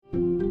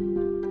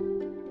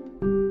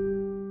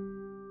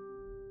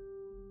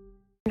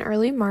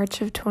early March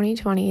of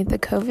 2020, the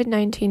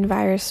COVID-19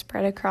 virus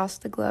spread across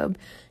the globe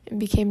and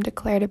became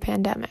declared a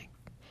pandemic.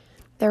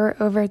 There were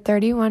over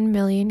 31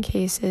 million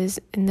cases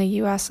in the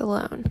U.S.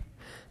 alone.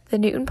 The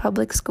Newton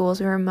Public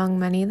Schools were among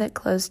many that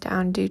closed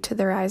down due to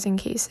the rising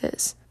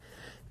cases.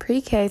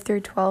 Pre-K through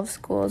 12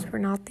 schools were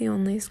not the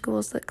only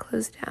schools that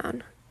closed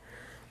down.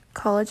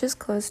 Colleges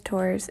closed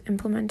doors,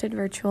 implemented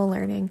virtual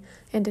learning,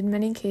 and in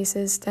many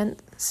cases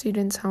sent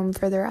students home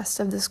for the rest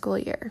of the school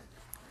year.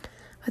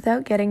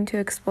 Without getting to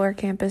explore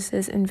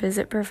campuses and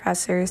visit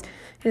professors,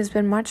 it has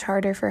been much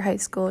harder for high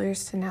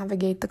schoolers to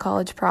navigate the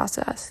college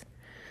process.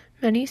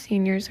 Many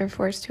seniors are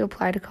forced to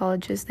apply to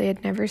colleges they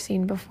had never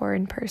seen before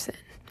in person.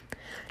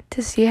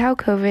 To see how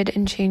COVID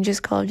and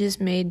changes colleges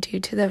made due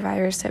to the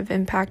virus have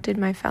impacted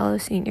my fellow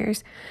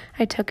seniors,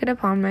 I took it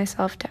upon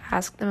myself to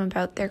ask them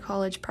about their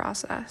college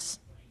process.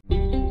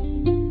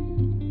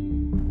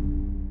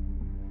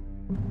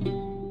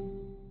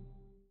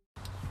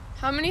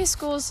 How many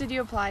schools did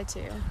you apply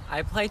to? I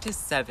applied to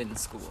 7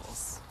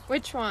 schools.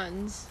 Which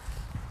ones?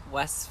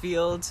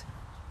 Westfield,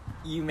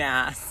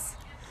 UMass,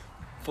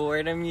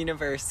 Fordham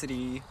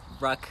University,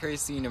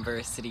 Rutgers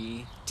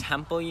University,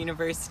 Temple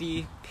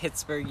University,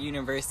 Pittsburgh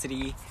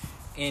University,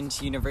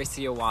 and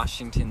University of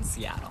Washington,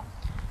 Seattle.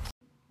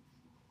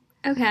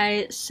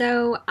 Okay,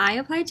 so I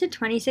applied to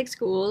 26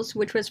 schools,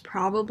 which was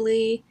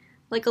probably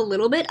a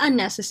little bit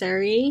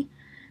unnecessary,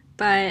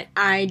 but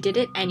I did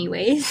it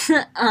anyways.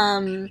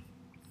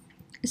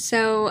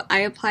 So I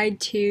applied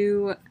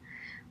to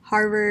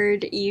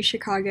Harvard,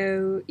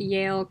 UChicago,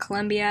 Yale,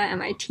 Columbia,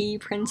 MIT,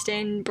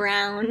 Princeton,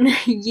 Brown,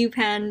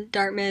 UPenn,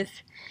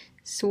 Dartmouth,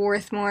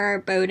 Swarthmore,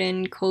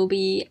 Bowdoin,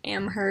 Colby,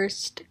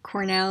 Amherst,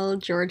 Cornell,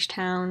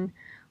 Georgetown,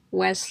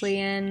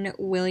 Wesleyan,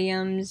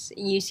 Williams,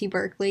 UC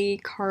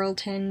Berkeley,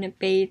 Carleton,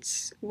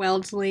 Bates,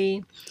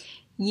 Wellesley,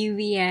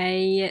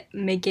 UVA,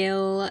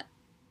 McGill,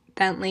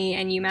 Bentley,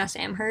 and UMass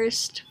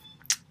Amherst.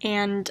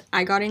 And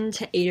I got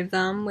into 8 of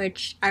them,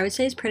 which I would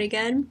say is pretty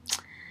good.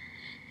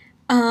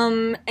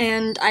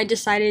 And I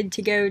decided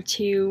to go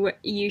to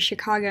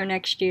UChicago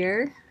next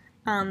year,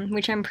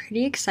 which I'm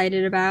pretty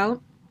excited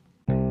about.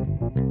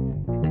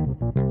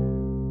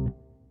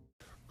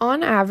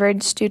 On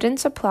average,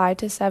 students apply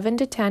to 7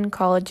 to 10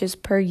 colleges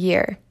per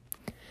year.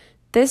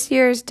 This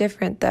year is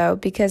different, though,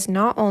 because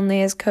not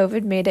only has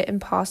COVID made it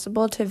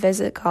impossible to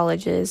visit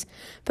colleges,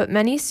 but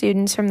many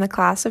students from the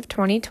class of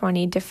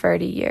 2020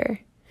 deferred a year.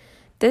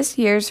 This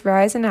year's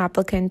rise in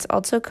applicants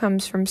also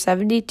comes from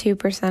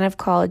 72% of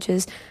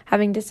colleges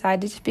having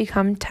decided to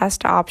become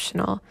test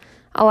optional,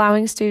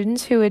 allowing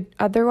students who would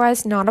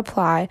otherwise not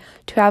apply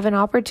to have an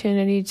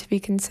opportunity to be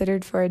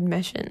considered for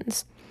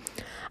admissions.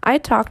 I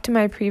talked to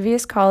my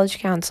previous college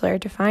counselor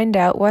to find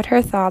out what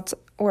her thoughts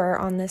were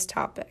on this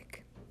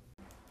topic.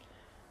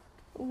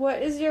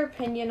 What is your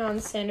opinion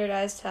on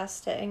standardized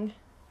testing?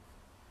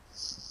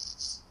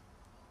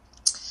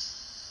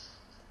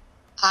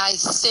 I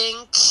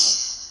think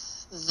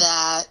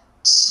that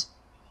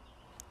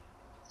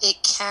it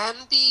can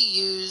be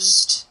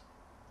used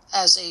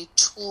as a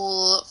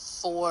tool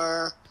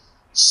for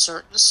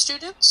certain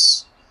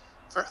students.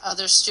 For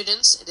other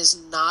students, it is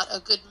not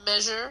a good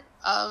measure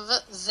of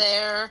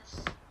their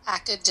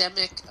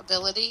academic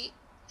ability.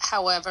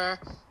 However,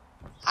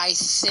 I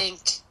think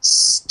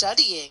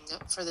studying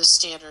for the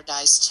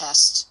standardized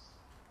test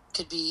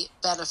could be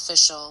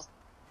beneficial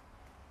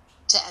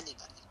to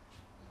anybody.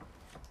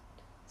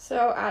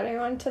 So adding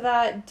on to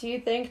that, do you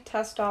think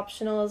test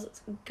optional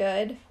is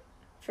good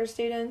for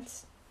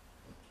students?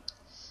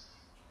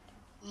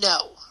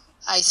 No,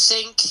 I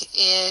think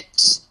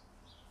it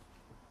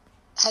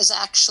has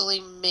actually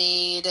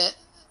made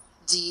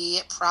the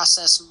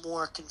process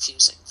more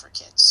confusing for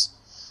kids.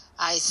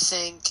 I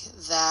think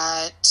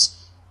that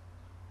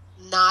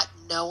not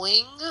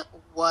knowing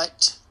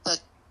what the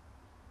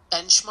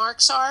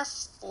benchmarks are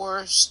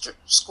for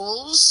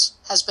schools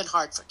has been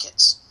hard for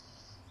kids.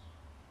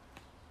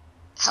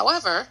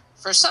 However,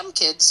 for some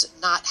kids,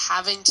 not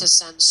having to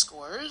send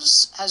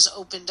scores has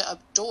opened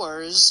up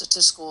doors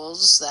to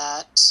schools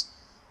that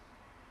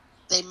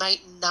they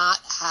might not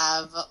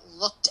have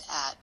looked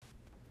at.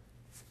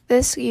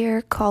 This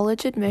year,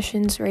 college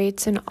admissions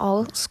rates in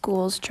all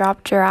schools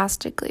dropped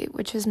drastically,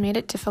 which has made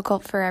it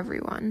difficult for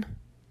everyone.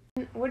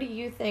 What do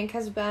you think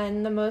has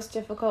been the most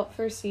difficult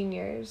for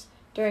seniors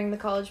during the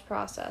college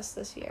process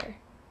this year?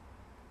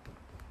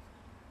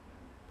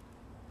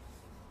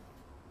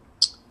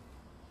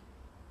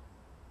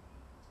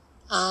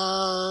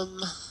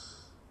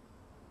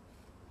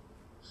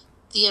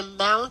 The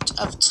amount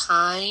of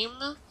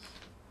time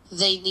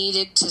they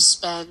needed to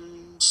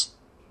spend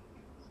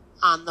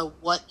on the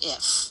what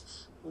if.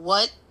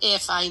 What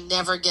if I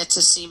never get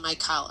to see my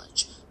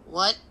college?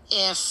 What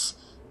if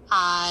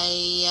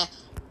I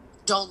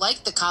don't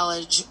like the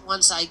college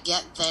once I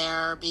get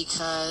there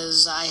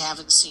because I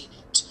haven't seen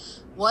it?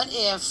 What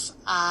if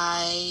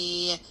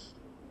I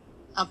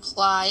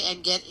apply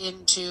and get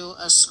into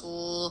a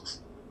school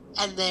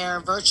and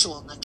they're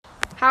virtual next?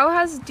 How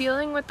has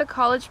dealing with the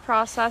college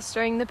process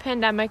during the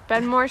pandemic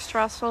been more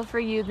stressful for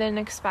you than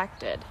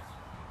expected?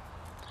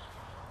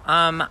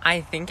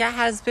 I think it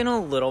has been a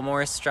little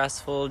more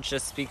stressful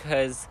just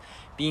because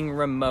being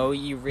remote,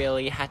 you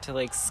really had to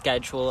like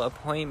schedule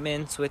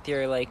appointments with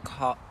your like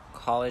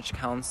college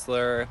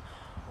counselor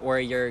or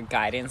your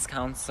guidance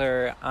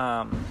counselor.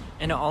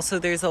 And also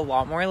there's a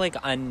lot more like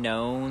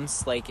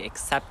unknowns, like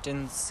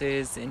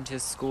acceptances into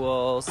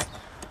schools.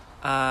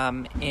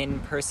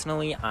 And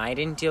personally, I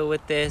didn't deal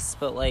with this,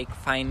 but like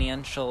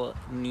financial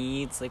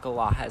needs, like a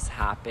lot has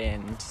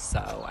happened.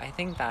 So I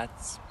think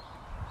that's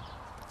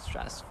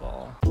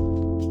stressful.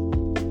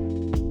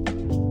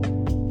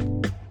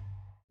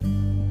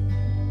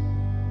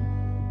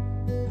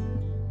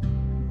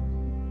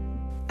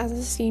 As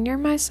a senior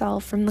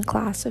myself from the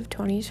class of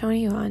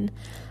 2021,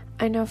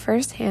 I know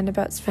firsthand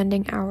about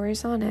spending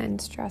hours on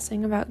end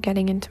stressing about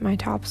getting into my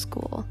top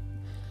school.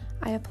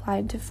 I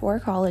applied to 4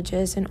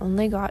 colleges and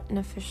only got an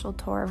official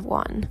tour of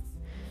 1.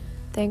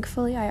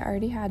 Thankfully, I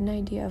already had an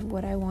idea of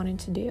what I wanted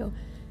to do,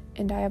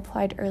 and I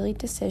applied early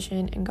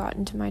decision and got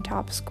into my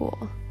top school.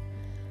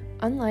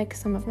 Unlike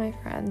some of my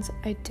friends,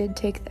 I did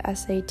take the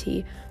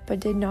SAT,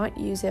 but did not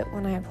use it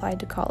when I applied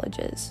to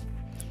colleges.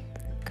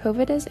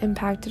 COVID has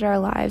impacted our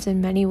lives in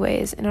many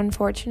ways, and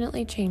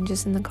unfortunately,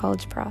 changes in the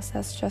college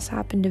process just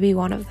happened to be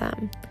one of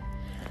them.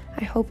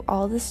 I hope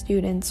all the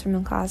students from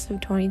the class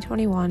of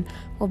 2021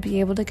 will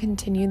be able to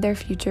continue their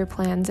future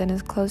plans in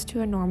as close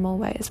to a normal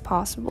way as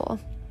possible.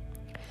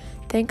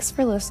 Thanks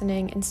for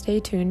listening, and stay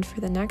tuned for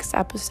the next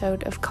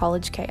episode of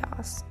College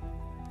Chaos.